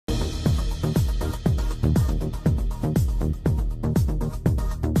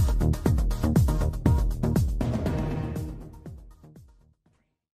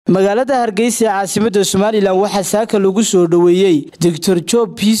magaalada Hargeysa caasimada Soomaaliland waxa saaka lagu soo dhaweeyay Dr.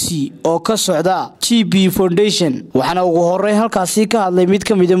 Job PC oo ka socda GB Foundation waxana ugu horeey halkaasi ka hadlay mid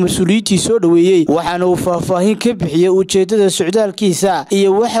kamid ah mas'uuliyiintii soo dhaweeyay waxana uu faahfaahin ka bixiyay ujeedada socdaalkiisa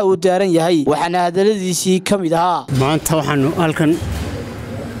iyo waxa uu daaran yahay waxana hadaladiisii kamid ahaa maanta waxaanu halkan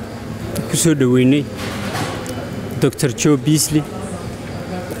ku soo dhaweynay Dr. Job PC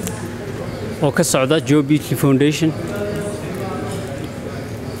oo ka socda GB Foundation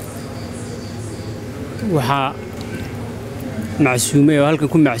waxa macsuumay oo halkan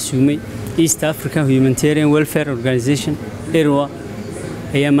ku macsuumay East African Humanitarian Welfare Organization ERWA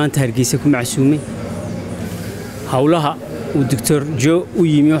ayaa maanta Hargeysa ku macsuumay hawlaha uu Dr. Joe u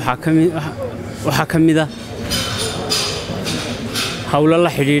yimi waxa kamid ah hawlo la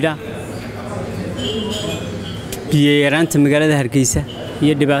xiriira biyo yaraanta magaalada Hargeysa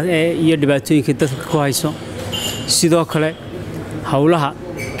iyo dhibaatooyinka dadka ku hayso sidoo kale hawlaha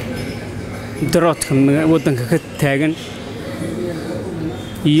daroodka wadanka ka taagan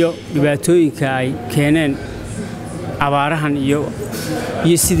iyo dhibaatooyinka ay keeneen abaarahan iyo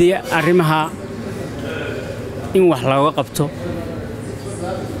sidii arrimaha in wax looga qabto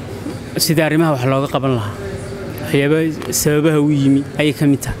sidii arrimaha wax looga qaban lahaa waxyaabaha sababaha u yimi ay ka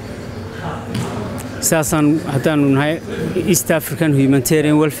mid tahay saasan haddaanu nahay East African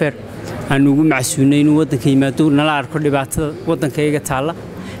Humanitarian Welfare aanu ugu macsuunay inuu wadanka yimaado nala arko dhibaatada wadanka iyaga taala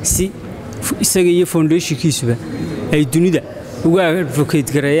si isaga iyo foundationkiisuba ay dunida uga advocate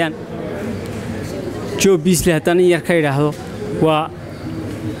gareeyaan Job Beasley haddaan yar ka yiraahdo waa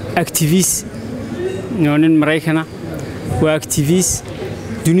activist nin Mareykan waa activist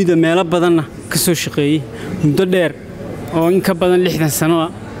dunida meelo badan ka soo shaqeeyay muddo dheer oo in ka badan 60 sano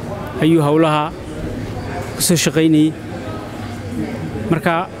ayuu hawlaha ka soo shaqeynayay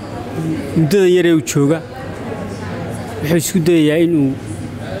marka muddada yar ee uu jooga wuxuu isku dayayaa inuu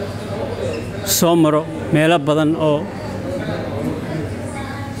soo maro meelo badan oo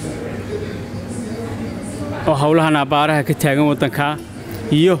hawlahan abaaraha ka taagan wadanka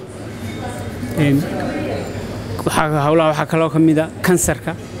iyo waxa kale oo kamid ah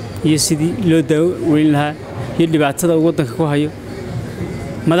kansarka iyo sidii loo daaweyn lahaa iyo dhibaatada wadanka ku hayo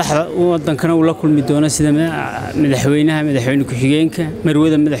madaxda wadankana uu la kulmi doono sida madaxweyne ku-xigeenka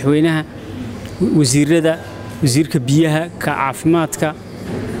marwada madaxweynaha wasiirka biyaha ka caafimaadka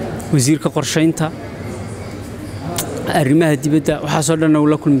wasiirka qorsheynta arrimaha dibadda waxa soo dhan uu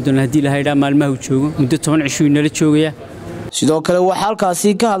la kulmi doona hadii la hayra maalmaha uu joogo muddo 10 cisho inala joogaya sidoo kale waxa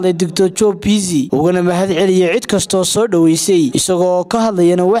halkaasi ka hadlay Dr. Job PC ugana mahad celiyay cid kasto soo dhaweysay isagoo ka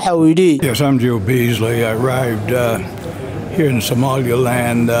hadlayna waxa uu yiri Yes, I'm Job Beasley. I arrived here in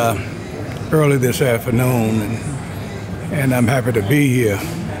Somaliland early this afternoon and I'm happy to be here.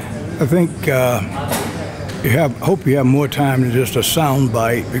 I think hope you have more time than just a sound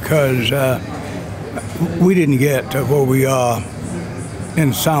bite because we didn't get to where we are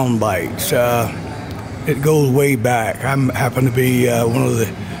in sound bites. It goes way back. I happen to be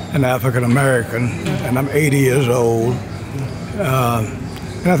an African American, and I'm 80 years old.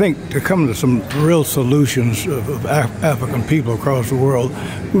 And I think to come to some real solutions of African people across the world,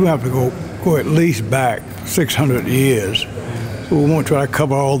 we have to go at least back 600 years. So we won't try to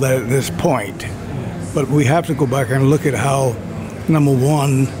cover all that at this point. But we have to go back and look at how, number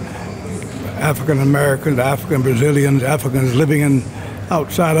one, African Americans, African Brazilians, Africans living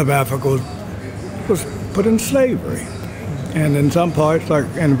outside of Africa was put in slavery. And in some parts, like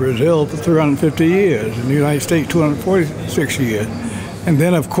in Brazil, for 350 years, in the United States, 246 years. And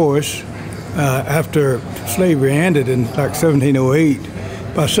then, of course, after slavery ended in like 1708,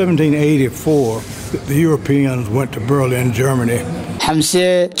 by 1784, the Europeans went to Berlin, Germany.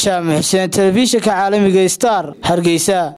 حمزة شامح سنة تلفزيون كعالمي Star HARGEISA